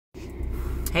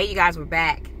Hey, you guys, we're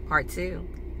back. Part 2.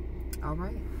 All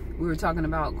right. We were talking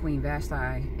about Queen Vashti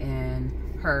and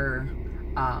her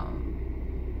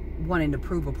wanting to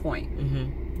prove a point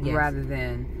Yes. rather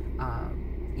than,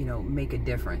 make a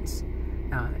difference.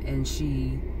 And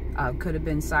she could have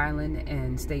been silent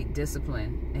and stayed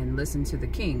disciplined and listened to the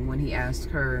king when he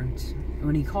asked her,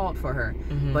 when he called for her.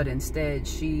 But instead,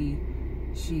 she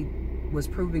was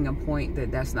proving a point that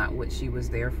that's not what she was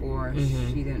there for.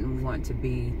 She didn't want to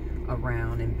be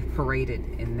around and paraded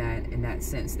in that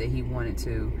sense, that he wanted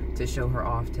to show her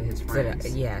off to his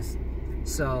friends. Yes.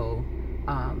 So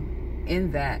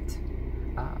in that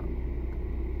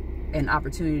an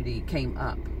opportunity came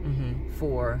up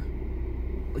for,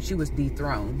 she was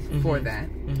dethroned for that,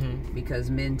 because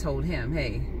men told him,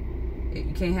 hey,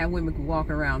 you can't have women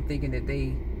walking around thinking that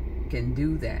they can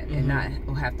do that and not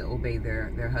have to obey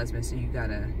their husband. So you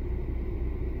gotta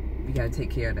take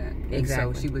care of that. Exactly. And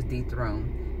so she was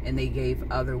dethroned, and they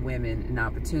gave other women an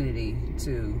opportunity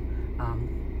to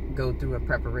go through a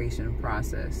preparation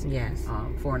process. Yes.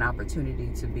 For an opportunity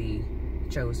to be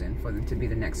chosen for them to be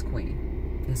the next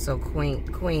queen. And so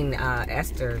Queen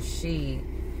Esther, she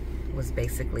was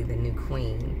basically the new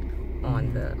queen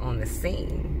on the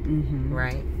scene,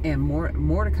 right? And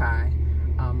Mordecai,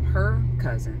 her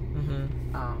cousin,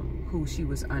 who she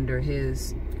was under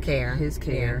his care,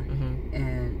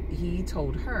 and he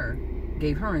told her,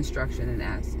 gave her instruction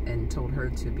and told her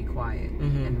to be quiet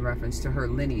in reference to her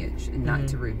lineage and not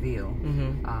to reveal,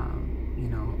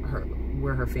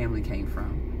 where her family came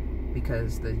from,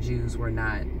 because the Jews were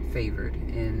not favored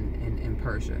in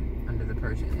Persia, under the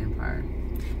Persian Empire.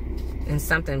 And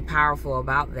something powerful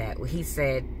about that, he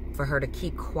said for her to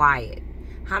keep quiet.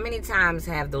 How many times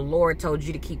have the Lord told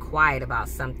you to keep quiet about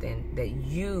something that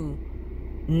you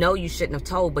know you shouldn't have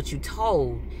told, but you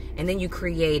told, and then you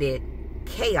created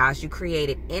chaos, you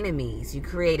created enemies, you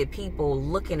created people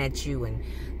looking at you and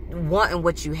wanting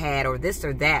what you had, or this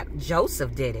or that.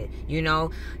 Joseph did it,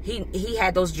 he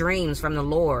had those dreams from the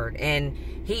Lord, and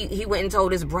he went and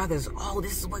told his brothers, oh,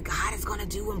 this is what God is gonna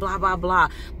do, and blah blah blah.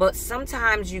 But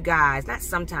sometimes, you guys, not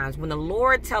sometimes, when the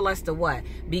Lord tell us to what,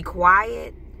 be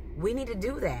quiet, we need to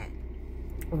do that.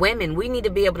 Women, we need to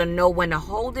be able to know when to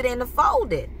hold it and to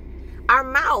fold it. Our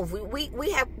mouth,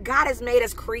 we have, God has made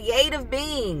us creative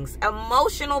beings,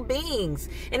 emotional beings,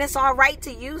 and it's all right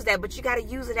to use that, but you got to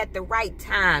use it at the right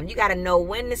time. You got to know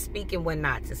when to speak and when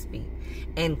not to speak.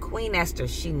 And Queen Esther,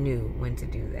 she knew when to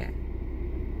do that.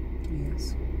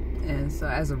 Yes. And so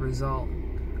as a result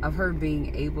of her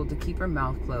being able to keep her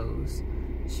mouth closed,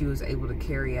 she was able to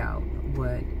carry out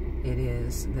what it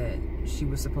is that she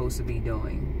was supposed to be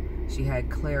doing. She had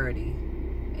clarity,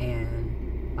 and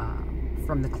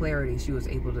from the clarity, she was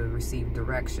able to receive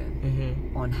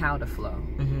direction on how to flow.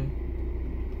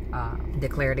 The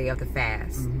clarity of the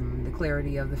fast. The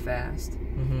clarity of the fast.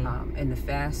 And the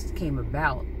fast came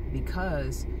about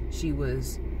because she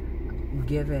was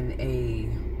given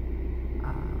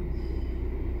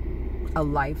a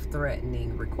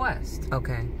life-threatening request.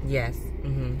 Okay. Yes.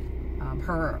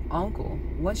 Her uncle,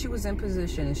 once she was in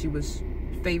position and she was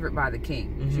favored by the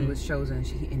king, she was chosen,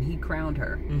 and he crowned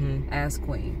her as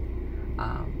queen.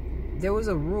 There was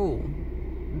a rule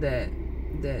that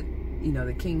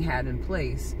the king had in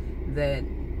place, that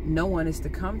no one is to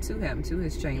come to him, to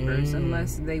his chambers,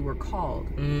 unless they were called.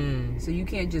 So you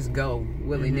can't just go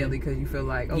willy-nilly because you feel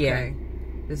like, okay,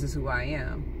 this is who I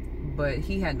am. But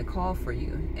he had to call for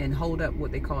you and hold up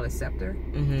what they call a scepter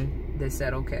that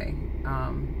said, okay,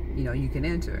 you can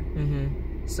enter.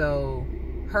 So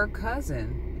her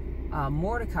cousin,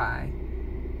 Mordecai,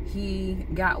 he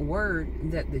got word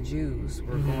that the Jews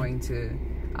were going to,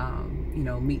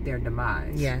 meet their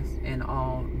demise. Yes. And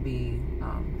all be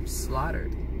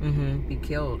slaughtered, be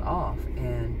killed off.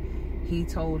 And he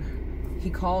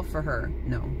called for her.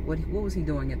 No, what was he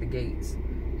doing at the gates?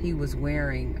 He was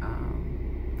wearing,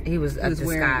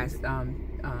 wearing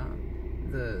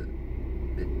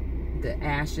the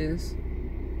ashes.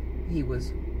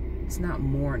 It's not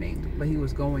mourning, but he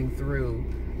was going through,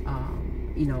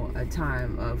 a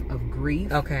time of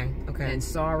grief, and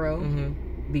sorrow,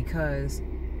 because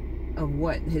of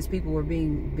what his people were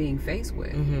being faced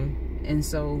with. And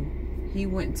so he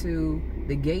went to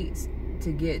the gates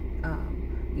to get,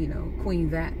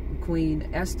 Queen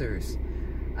Esther's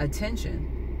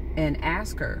attention and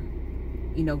ask her,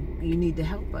 you need to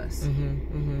help us.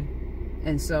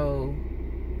 And so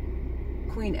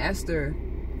Queen Esther,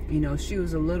 she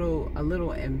was a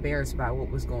little embarrassed by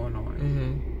what was going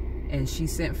on. And she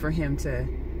sent for him to,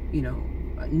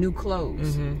 new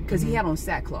clothes, because he had on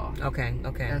sackcloth. Okay.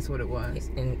 That's what it was.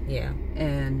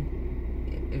 And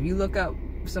if you look up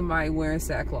somebody wearing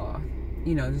sackcloth,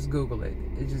 you know, just Google it.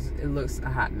 It looks a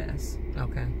hot mess.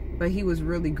 Okay. But he was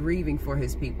really grieving for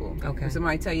his people. Okay. If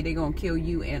somebody tell you they're going to kill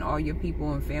you and all your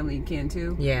people and family and kin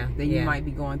too, then you might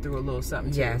be going through a little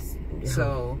something too. Yes.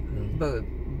 So,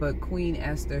 but Queen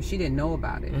Esther, she didn't know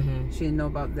about it. She didn't know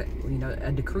about that, you know,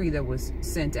 a decree that was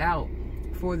sent out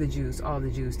for the Jews, all the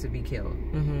Jews to be killed.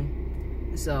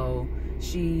 So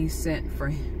she sent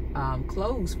for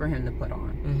clothes for him to put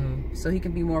on, so he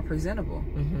can be more presentable.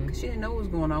 She didn't know what was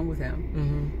going on with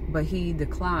him, but he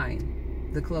declined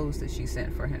the clothes that she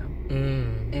sent for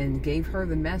him, and gave her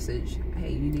the message,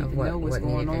 hey, you need to know what's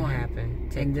going on,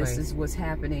 and this is what's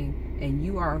happening, and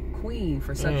you are queen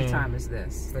for such a time as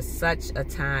this. For such a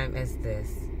time as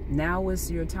this. Now is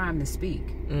your time to speak.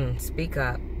 Speak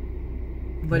up.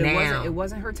 But it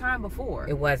wasn't her time before.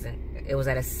 It wasn't. It was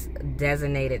at a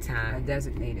designated time. A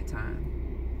designated time.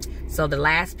 So the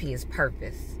last P is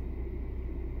purpose.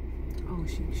 Oh,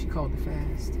 she called the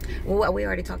fast. Well, we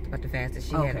already talked about the fast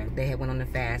that they had went on the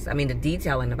fast. I mean, the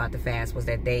detailing about the fast was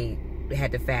that they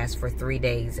had to fast for 3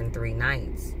 days and 3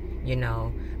 nights, you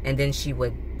know, and then she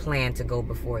would plan to go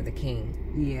before the king.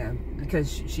 Yeah,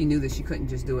 because she knew that she couldn't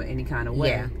just do it any kind of way.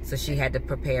 Yeah, so she had to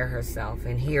prepare herself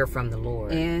and hear from the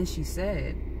Lord. And she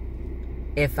said,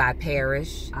 if I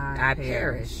perish, I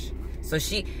perish. So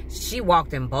she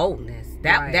walked in boldness.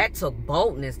 That took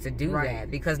boldness to do that,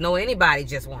 because anybody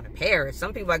just want to perish.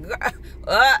 Some people are like,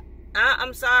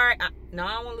 I'm sorry. No,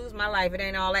 I don't want to lose my life. It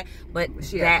ain't all that. But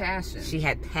she had passion. She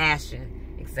had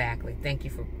passion. Exactly. Thank you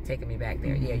for taking me back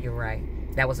there. Yeah, you're right.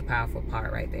 That was a powerful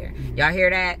part right there. Y'all hear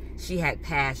that? She had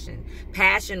passion.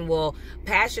 Passion will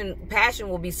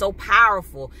be so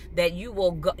powerful that you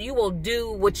will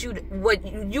do what you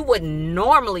wouldn't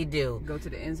normally do. Go to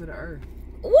the ends of the earth.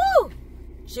 Woo!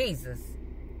 Jesus.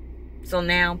 So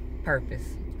now,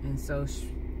 purpose. And so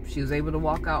she was able to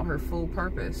walk out her full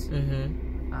purpose.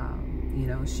 You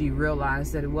know, she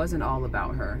realized that it wasn't all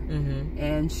about her.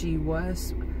 And she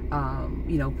was,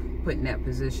 you know, put in that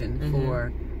position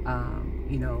for,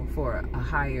 you know, for a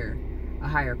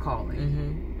higher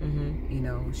calling. You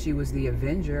know, she was the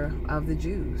avenger of the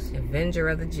Jews. Avenger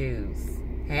of the Jews.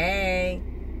 Hey.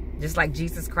 Just like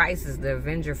Jesus Christ is the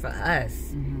avenger for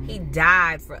us. He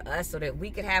died for us so that we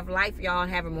could have life, y'all,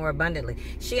 and have it more abundantly.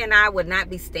 She and I would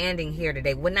not be standing here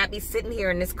today, would not be sitting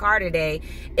here in this car today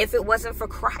if it wasn't for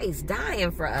Christ dying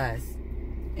for us.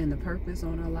 And the purpose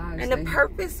on our lives. And the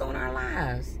purpose on our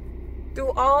lives.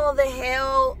 Through all the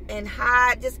hell and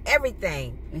high, just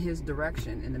everything. And his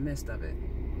direction in the midst of it.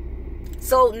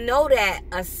 So know that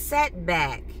a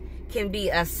setback can be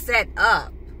a set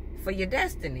up for your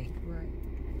destiny.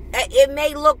 It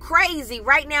may look crazy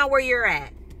right now where you're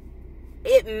at.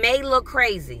 It may look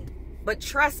crazy. But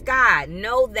trust God.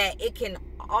 Know that it can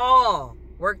all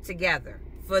work together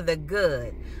for the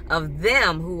good of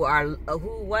them who are,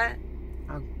 who what?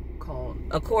 Are called.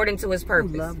 According to his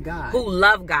purpose. Who love God. Who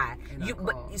love God.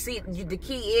 But you see, the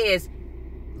key is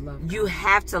you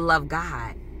have to love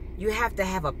God. You have to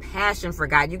have a passion for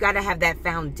God. You got to have that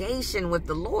foundation with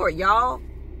the Lord, y'all.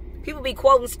 People be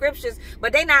quoting scriptures,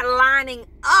 but they're not lining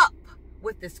up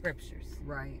with the scriptures.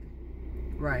 Right.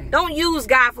 Right. Don't use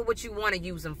God for what you want to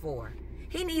use him for.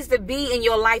 He needs to be in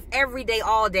your life every day,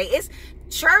 all day.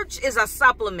 Church is a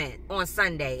supplement on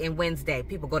Sunday and Wednesday.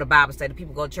 People go to Bible study.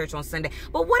 People go to church on Sunday.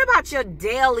 But what about your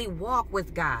daily walk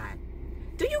with God?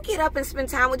 Do you get up and spend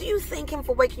time with? Do you thank him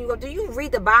for waking you up? Do you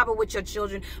read the Bible with your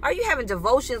children? Are you having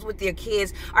devotions with your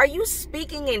kids? Are you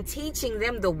speaking and teaching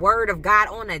them the word of God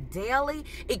on a daily,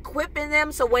 equipping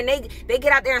them so when they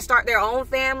get out there and start their own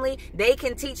family, they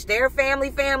can teach their family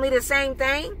the same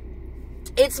thing?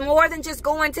 It's more than just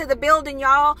going to the building,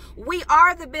 y'all. We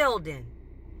are the building.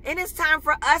 And it's time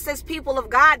for us as people of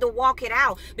God to walk it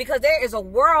out, because there is a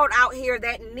world out here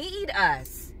that need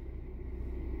us.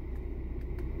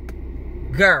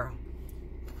 Girl.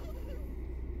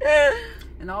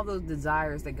 And all those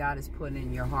desires that God has put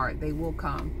in your heart, they will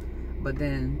come. But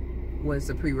then what's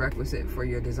the prerequisite for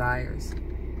your desires?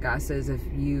 God says if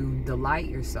you delight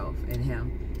yourself in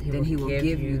him, then he will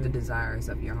give you the desires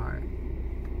of your heart.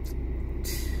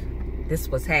 This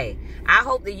was, hey, I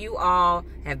hope that you all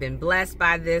have been blessed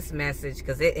by this message,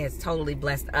 because it has totally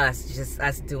blessed us, just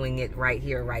us doing it right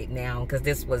here, right now, because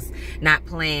this was not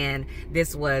planned.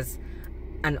 This was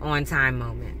an on-time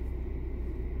moment.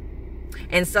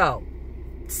 And so,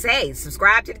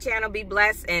 subscribe to the channel, be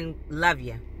blessed, and love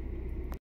you.